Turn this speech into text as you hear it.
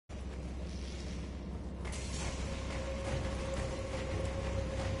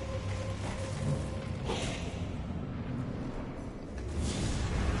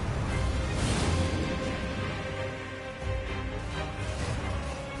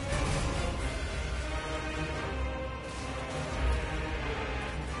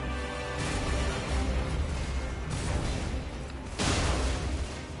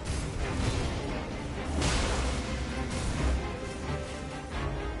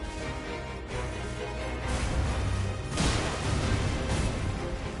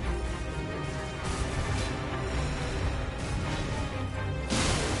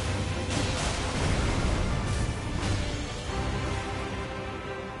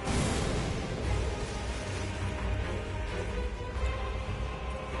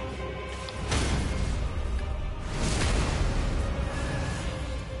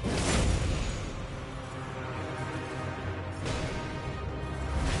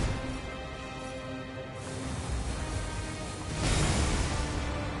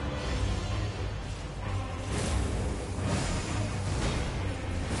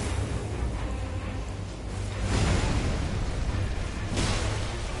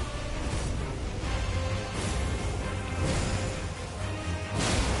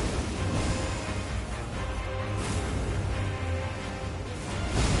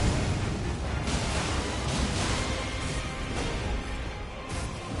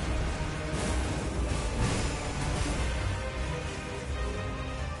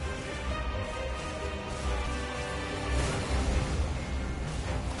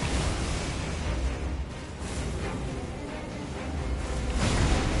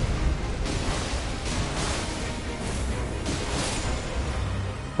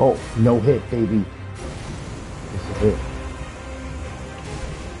Oh, no hit, baby. This is it.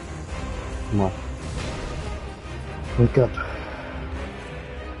 Come on. Wake up.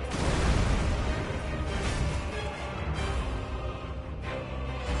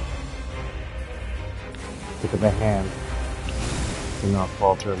 Look at the hand. Do not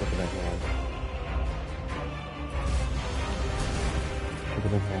falter. Look at the hand. Look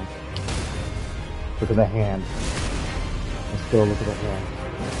at the hand. Look at the hand. Let's go. Look at the hand.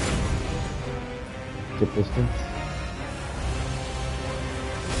 Get distance.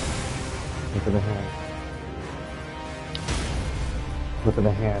 Look at the hand. Look at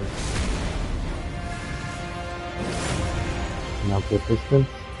the hand. Now get distance.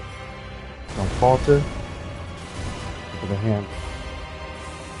 Don't falter. Look at the hand.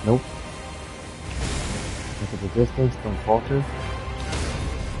 Nope. Look at the distance. Don't falter.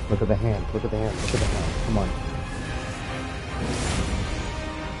 Look at the hand. Look at the hand. Look at the hand. Come on.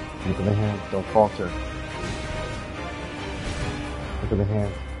 Look at the hand. Don't falter. Look at the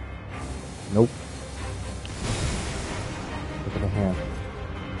hand. Nope. Look at the hand.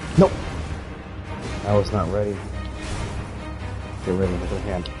 Nope. I was not ready. Get ready. Look at the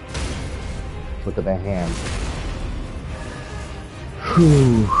hand. Look at the hand.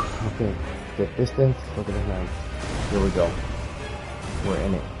 Whew. Okay. Get distance. Look at the hand. Here we go. We're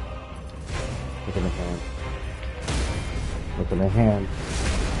in it. Look at the hand. Look at the hand.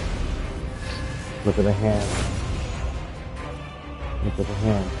 Look at the hand. Look at the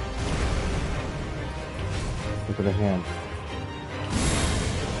hand. Look at the hand.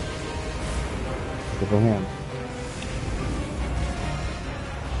 Look at the hand.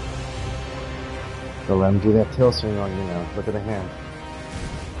 So let him do that tail swing on you now. Look at the hand.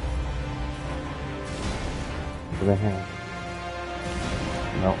 Look at the hand.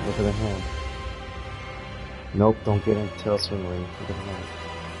 Nope, look at the hand. Nope, don't get in tail swing range. Look at the hand.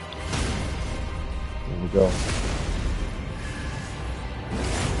 There we go.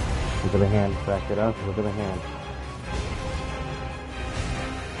 Look at the hand. Back it up. Look at the hand.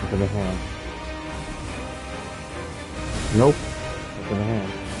 Look at the hand. Nope. Look at the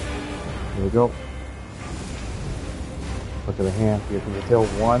hand. Here we go. Look at the hand. Here comes the tail.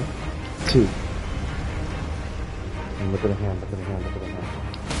 1, 2. And look at the hand. Look at the hand. Look at the hand.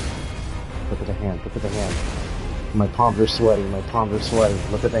 Look at the hand. Look at the hand. My palms are sweaty. My palms are sweaty.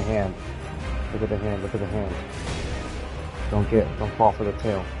 Look at the hand. Look at the hand. Look at the hand. Don't fall for the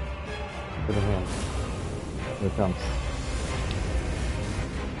tail. Look at the hand. Here it comes.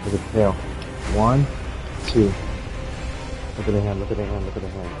 Look at the tail. 1, 2. Look at the hand. Look at the hand. Look at the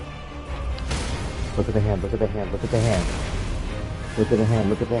hand. Look at the hand. Look at the hand. Look at the hand. Look at the hand.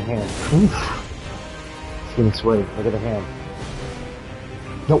 Look at the hand. Oof. It's getting sweaty. Look at the hand.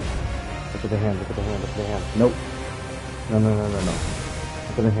 Nope. Look at the hand. Look at the hand. Look at the hand. Nope. No.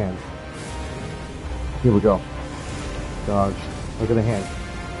 Look at the hand. Here we go. Dodge. Look at the hand.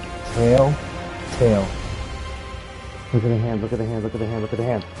 Tail. Tail. Look at the hand. Look at the hand. Look at the hand. Look at the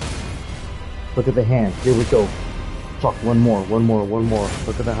hand. Look at the hand. Here we go. Fuck. One more. Look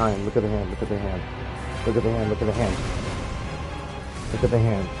at the hand. Look at the hand. Look at the hand. Look at the hand. Look at the hand. Look at the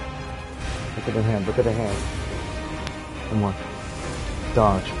hand. Look at the hand. Look at the hand. Come on.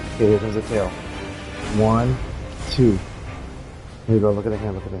 Dodge. Okay, here comes the tail. 1, 2. Here we go. Look at the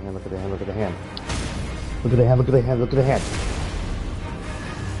hand. Look at the hand. Look at the hand. Look at the hand. Look at the hand. Look at the hand. Look at the hand.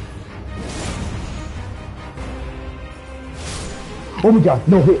 Oh my god.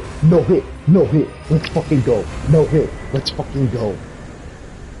 No hit. No hit. No hit. Let's fucking go. No hit. Let's fucking go.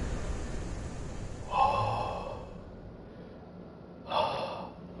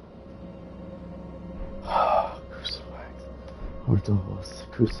 Ordovis,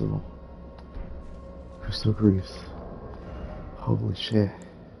 Crucible. Crystal Griefs. Holy shit.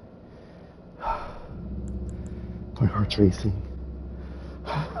 My heart's racing.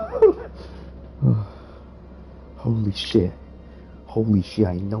 Holy shit. Holy shit,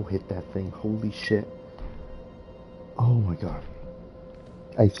 I no hit that thing. Holy shit. Oh my god.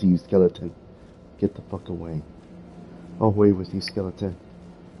 I see you, skeleton. Get the fuck away. Away with you, skeleton.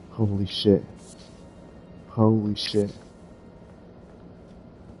 Holy shit. Holy shit.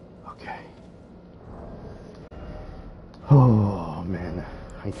 Okay. Oh man,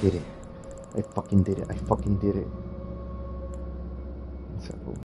 I did it. I fucking did it. I fucking did it.